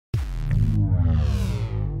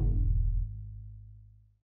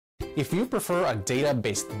If you prefer a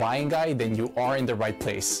data-based buying guide, then you are in the right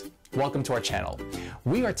place. Welcome to our channel.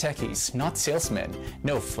 We are techies, not salesmen.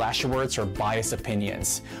 No flashy words or biased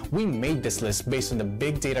opinions. We made this list based on the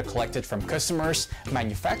big data collected from customers,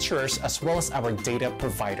 manufacturers, as well as our data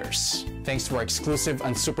providers. Thanks to our exclusive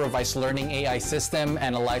unsupervised learning AI system,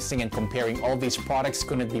 analyzing and comparing all these products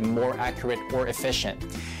couldn't be more accurate or efficient.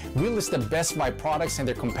 We list the best buy products and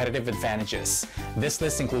their competitive advantages. This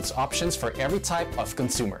list includes options for every type of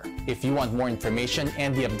consumer. If you want more information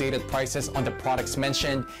and the updated prices on the products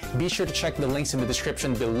mentioned, be sure to check the links in the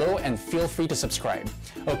description below and feel free to subscribe.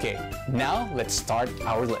 Okay, now let's start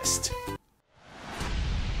our list.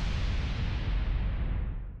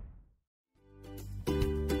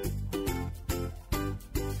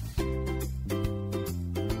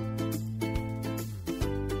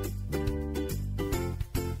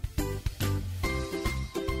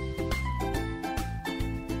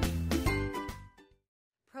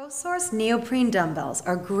 ProSource Neoprene dumbbells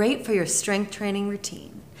are great for your strength training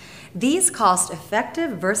routine. These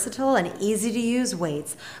cost-effective, versatile, and easy-to-use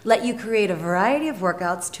weights let you create a variety of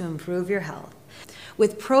workouts to improve your health.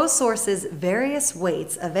 With ProSource's various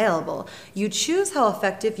weights available, you choose how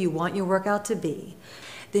effective you want your workout to be.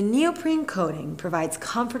 The neoprene coating provides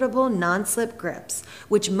comfortable, non-slip grips,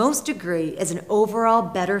 which most agree is an overall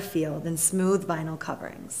better feel than smooth vinyl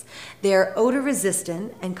coverings. They are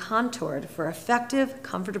odor-resistant and contoured for effective,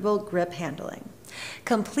 comfortable grip handling.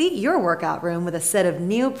 Complete your workout room with a set of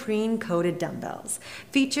neoprene-coated dumbbells,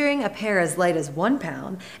 featuring a pair as light as 1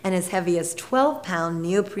 pound and as heavy as 12-pound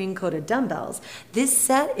neoprene-coated dumbbells. This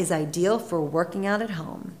set is ideal for working out at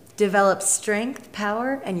home. Develop strength,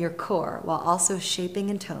 power, and your core while also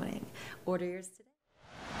shaping and toning. Order yours today.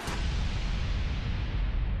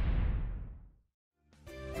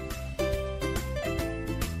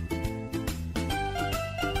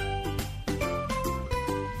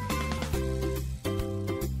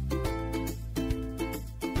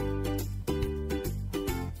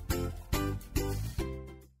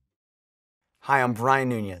 Hi, I'm Brian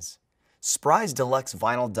Nunez. SPRI's deluxe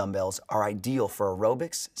vinyl dumbbells are ideal for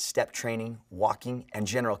aerobics, step training, walking, and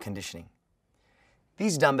general conditioning.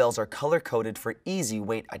 These dumbbells are color-coded for easy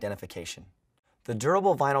weight identification. The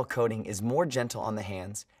durable vinyl coating is more gentle on the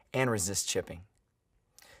hands and resists chipping.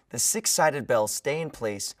 The 6-sided bells stay in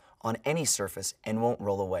place on any surface and won't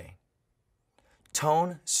roll away.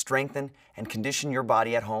 Tone, strengthen, and condition your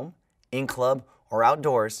body at home, in club, or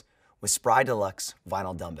outdoors with SPRI Deluxe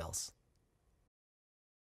vinyl dumbbells.